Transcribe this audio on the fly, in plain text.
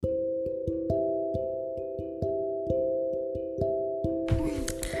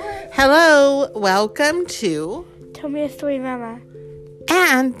Hello, welcome to Tell Me a Story, Mama.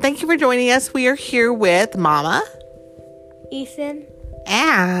 And thank you for joining us. We are here with Mama Ethan.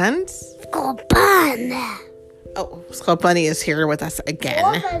 and Scorbunny. Oh, Skull Bunny is here with us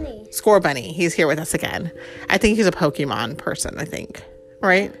again. Score Bunny. He's here with us again. I think he's a Pokemon person, I think.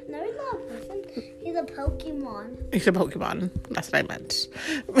 Right? No, he's not a person. He's a Pokemon. He's a Pokemon. That's what I meant.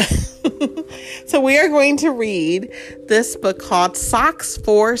 So we are going to read this book called Socks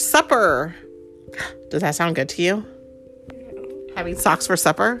for Supper. Does that sound good to you? No. Having socks for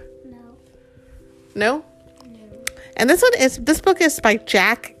supper? No. No? No. And this book is by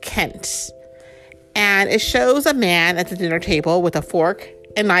Jack Kent. And it shows a man at the dinner table with a fork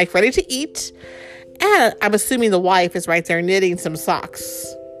and knife ready to eat. And I'm assuming the wife is right there knitting some socks,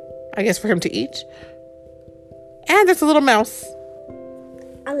 I guess, for him to eat. And there's a little mouse.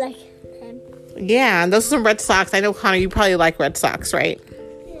 I like him. Yeah, and those are some red socks. I know, Connor, you probably like red socks, right?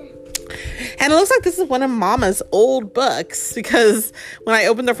 Yeah. And it looks like this is one of Mama's old books, because when I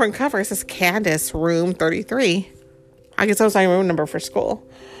opened the front cover, it says Candace, room 33. I guess that was my room number for school.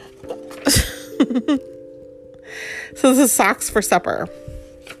 So this is Socks for Supper.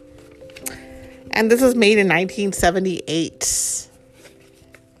 And this was made in 1978.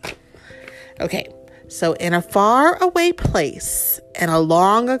 Okay, so in a faraway place, in a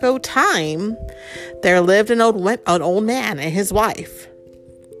long ago time, there lived an old man and his wife.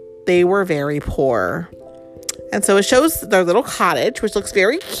 They were very poor. And so it shows their little cottage, which looks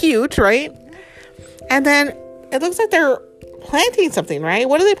very cute, right? And then it looks like they're planting something, right?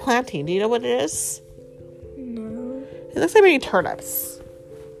 What are they planting? Do you know what it is? No. It looks like maybe turnips.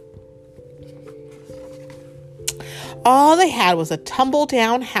 All they had was a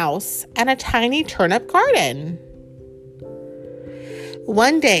tumble-down house and a tiny turnip garden.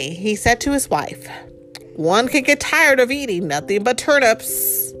 One day, he said to his wife, "One can get tired of eating nothing but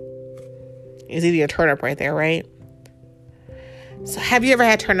turnips." He's eating a turnip right there, right? So have you ever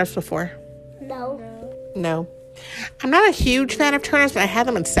had turnips before? No. No. I'm not a huge fan of turnips, but I have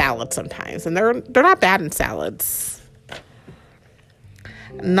them in salads sometimes, and they're not bad in salads.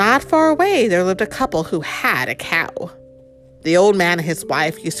 Not far away, there lived a couple who had a cow. The old man and his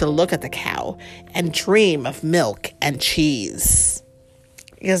wife used to look at the cow and dream of milk and cheese.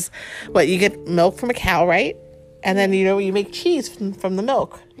 Because, you get milk from a cow, right? And then, you make cheese from the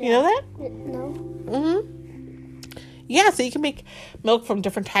milk. You know that? No. Mm-hmm. Yeah, so you can make milk from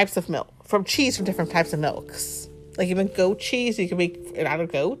different types of milk. From cheese from different types of milks. Like even goat cheese, you can make it out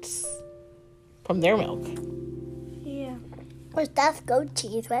of goats from their milk. Yeah. But that's goat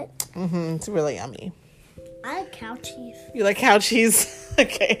cheese, right? Mm-hmm. It's really yummy. I like cow cheese. You like cow cheese?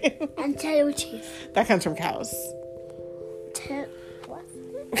 Okay. And cheddar cheese. That comes from cows. What?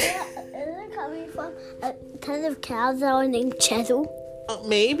 Is it coming from a ton of cows that are named Cheddar?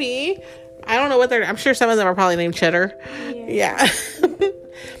 Maybe. I don't know what I'm sure some of them are probably named Cheddar. Yeah.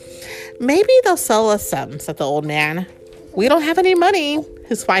 "Maybe they'll sell us some," said the old man. "We don't have any money,"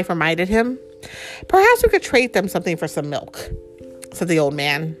 his wife reminded him. "Perhaps we could trade them something for some milk," said the old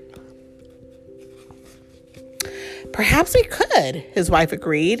man. "Perhaps we could," his wife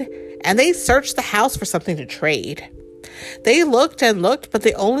agreed, and they searched the house for something to trade. They looked and looked, but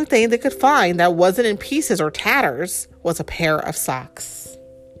the only thing they could find that wasn't in pieces or tatters was a pair of socks.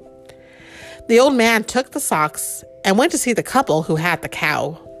 The old man took the socks and went to see the couple who had the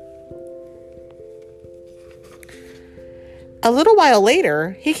cow. A little while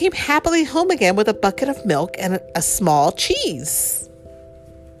later, he came happily home again with a bucket of milk and a small cheese.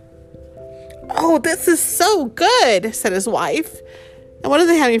 "Oh, this is so good," said his wife. "And what are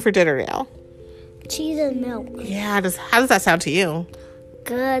they having for dinner now?" Cheese and milk. Yeah, how does that sound to you?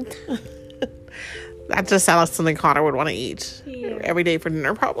 Good. That just sounds like something Connor would want to eat every day for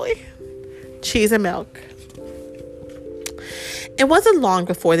dinner, probably. Cheese and milk. It wasn't long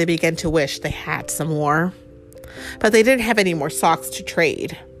before they began to wish they had some more. But they didn't have any more socks to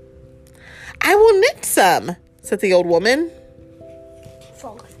trade. "I will knit some," said the old woman.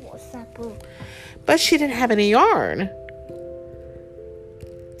 Socks for supper. But she didn't have any yarn.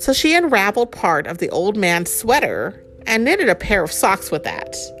 So she unraveled part of the old man's sweater and knitted a pair of socks with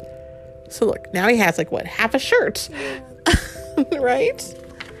that. So look, now he has half a shirt. Yeah. Right?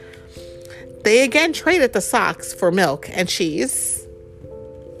 They again traded the socks for milk and cheese.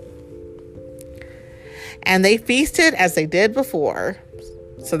 And they feasted as they did before.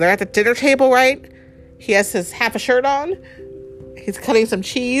 So they're at the dinner table, right? He has his half a shirt on. He's cutting some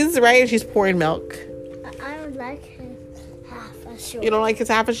cheese, right? And she's pouring milk. I don't like his half a shirt. You don't like his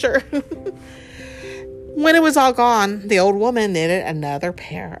half a shirt? When it was all gone, the old woman knitted another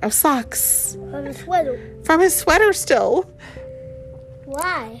pair of socks. From a sweater. From his sweater still.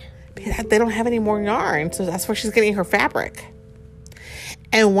 Why? They don't have any more yarn, so that's where she's getting her fabric.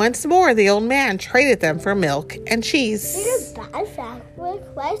 And once more, the old man traded them for milk and cheese. It's a bad fabric,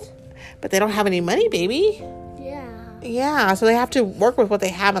 right? But they don't have any money, baby. Yeah, so they have to work with what they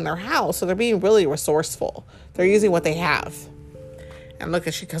have in their house. So they're being really resourceful. They're using what they have. And look,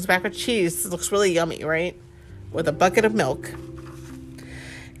 as she comes back with cheese. It looks really yummy, right? With a bucket of milk.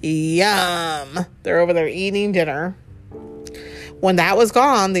 Yum. They're over there eating dinner. When that was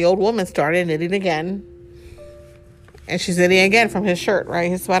gone, the old woman started knitting again. And she's knitting again from his shirt, right?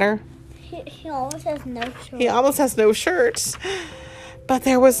 His sweater. He almost has no shirt. He almost has no shirt. But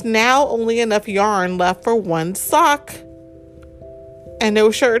there was now only enough yarn left for one sock. And no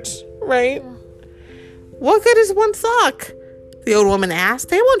shirt, right? Yeah. What good is one sock? The old woman asked.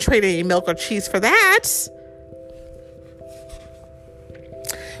 They won't trade any milk or cheese for that.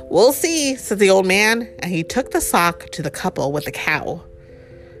 We'll see, said the old man. And he took the sock to the couple with the cow.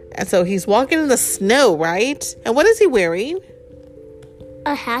 And so he's walking in the snow, right? And what is he wearing?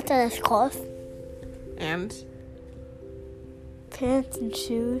 A hat that is cloth. And? Pants and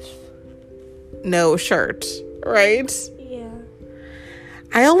shoes. No shirt, right? Yeah.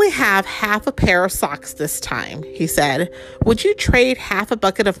 I only have half a pair of socks this time, he said. Would you trade half a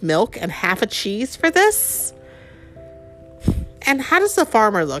bucket of milk and half a cheese for this? And how does the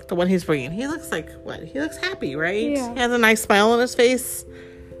farmer look, the one he's bringing? He looks like, what? He looks happy, right? Yeah. He has a nice smile on his face.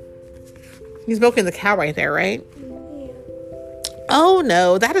 He's milking the cow right there, right? Yeah. Oh,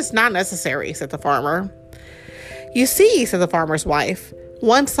 no, that is not necessary, said the farmer. You see, said the farmer's wife,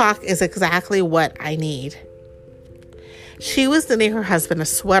 one sock is exactly what I need. She was knitting her husband a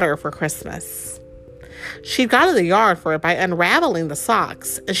sweater for Christmas. She'd got to the yard for it by unraveling the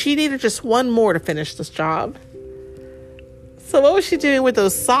socks, and she needed just one more to finish this job. So what was she doing with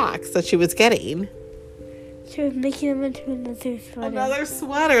those socks that she was getting? She was making them into another sweater. Another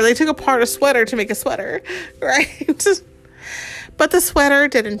sweater. They took apart a sweater to make a sweater, right? But the sweater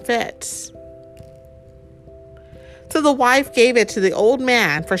didn't fit. So the wife gave it to the old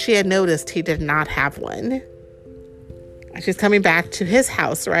man, for she had noticed he did not have one. And she's coming back to his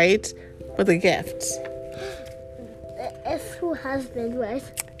house, right? With a gift. It's her husband, right?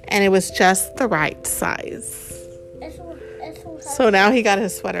 And it was just the right size. So now he got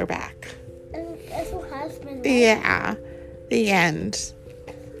his sweater back. It's her husband, right? Yeah. The end.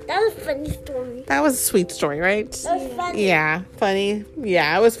 That was a funny story. That was a sweet story, right? That was funny. Yeah, funny.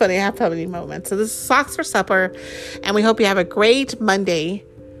 Yeah, it was funny. I have funny moments. So this is Socks for Supper. And we hope you have a great Monday.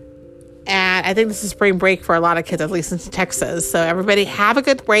 And I think this is spring break for a lot of kids, at least in Texas. So everybody have a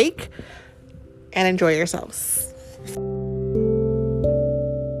good break and enjoy yourselves.